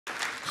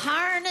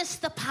harness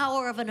the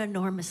power of an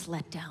enormous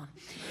letdown.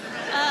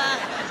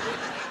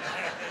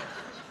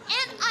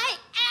 And I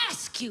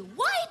ask you,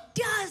 why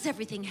does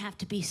everything have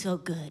to be so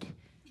good?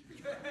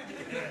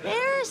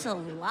 There's a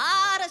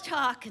lot of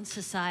talk in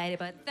society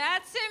about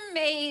that's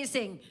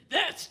amazing.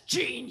 That's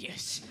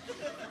genius.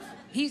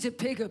 He's a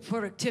pig of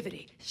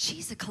productivity.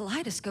 She's a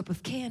kaleidoscope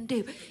of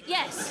can-do.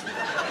 Yes.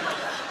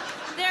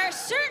 There are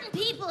certain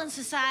people in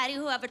society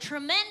who have a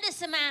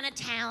tremendous amount of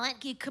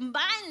talent. You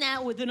combine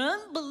that with an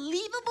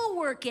unbelievable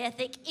work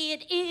ethic,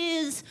 it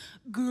is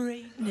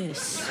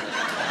greatness.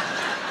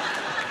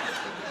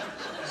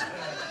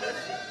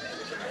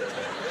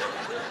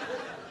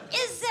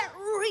 Is that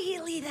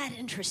really that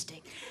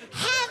interesting?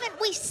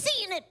 Haven't we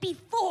seen it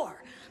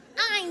before?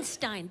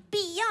 Einstein,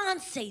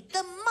 Beyonce,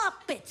 the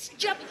Muppets,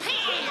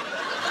 Japan.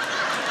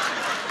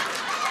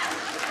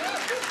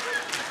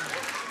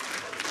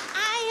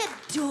 I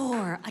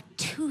adore a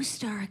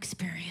 2-star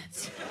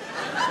experience.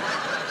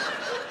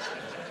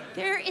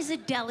 There is a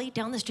deli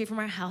down the street from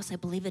our house. I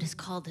believe it is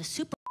called the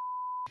Super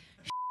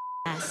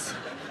Ass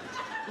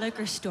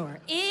Liquor Store.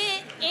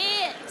 It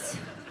is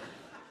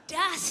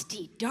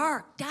dusty,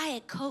 dark,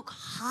 Diet Coke,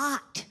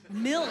 hot,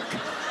 milk,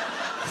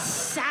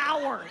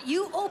 sour.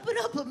 You open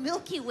up a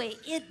Milky Way,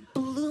 it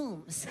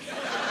blooms.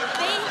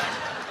 They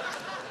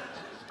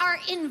are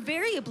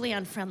invariably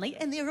unfriendly,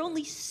 and they're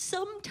only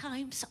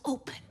sometimes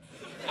open.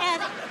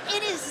 And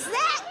it is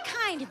that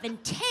kind of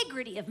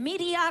integrity of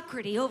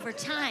mediocrity over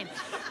time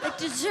that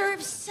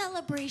deserves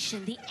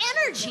celebration, the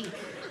energy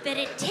that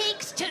it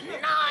takes to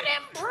not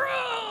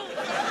improve.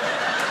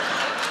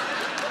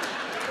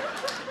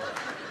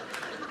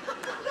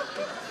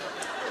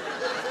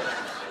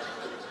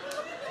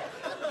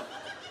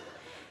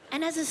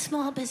 And as a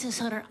small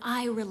business owner,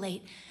 I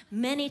relate.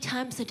 Many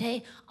times a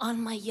day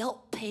on my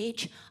Yelp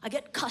page, I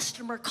get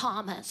customer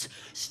comments.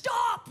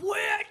 Stop,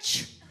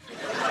 witch!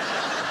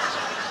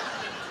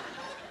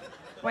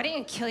 Why don't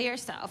you kill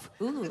yourself?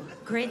 Ooh,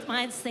 great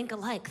minds think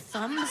alike.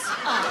 Thumbs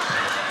up.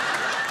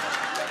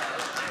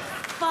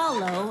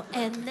 Follow,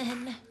 and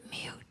then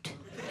mute.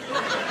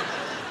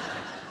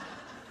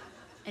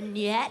 And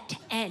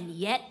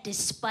yet,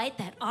 despite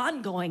that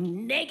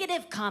ongoing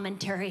negative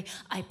commentary,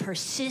 I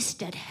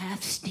persist at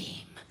half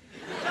steam.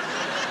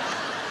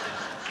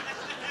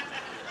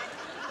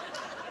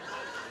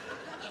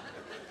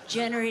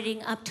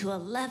 Generating up to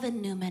 11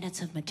 new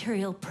minutes of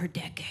material per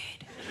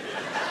decade.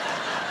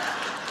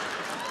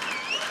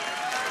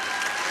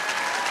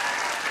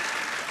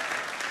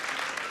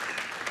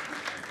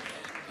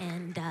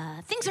 And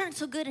things aren't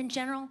so good in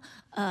general.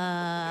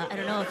 I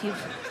don't know if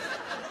you've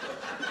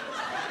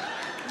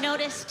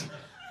noticed.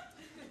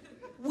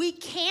 We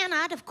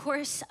cannot, of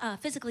course,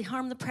 physically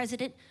harm the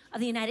President of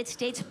the United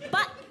States,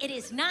 but it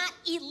is not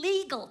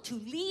illegal to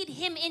lead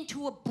him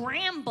into a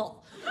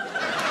bramble.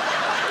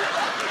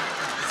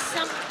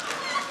 Some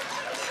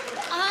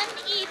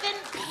uneven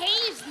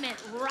pavement,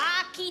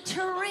 rocky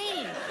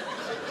terrain.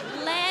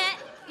 Let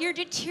your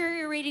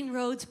deteriorating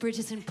roads,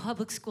 bridges, and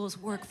public schools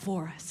work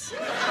for us.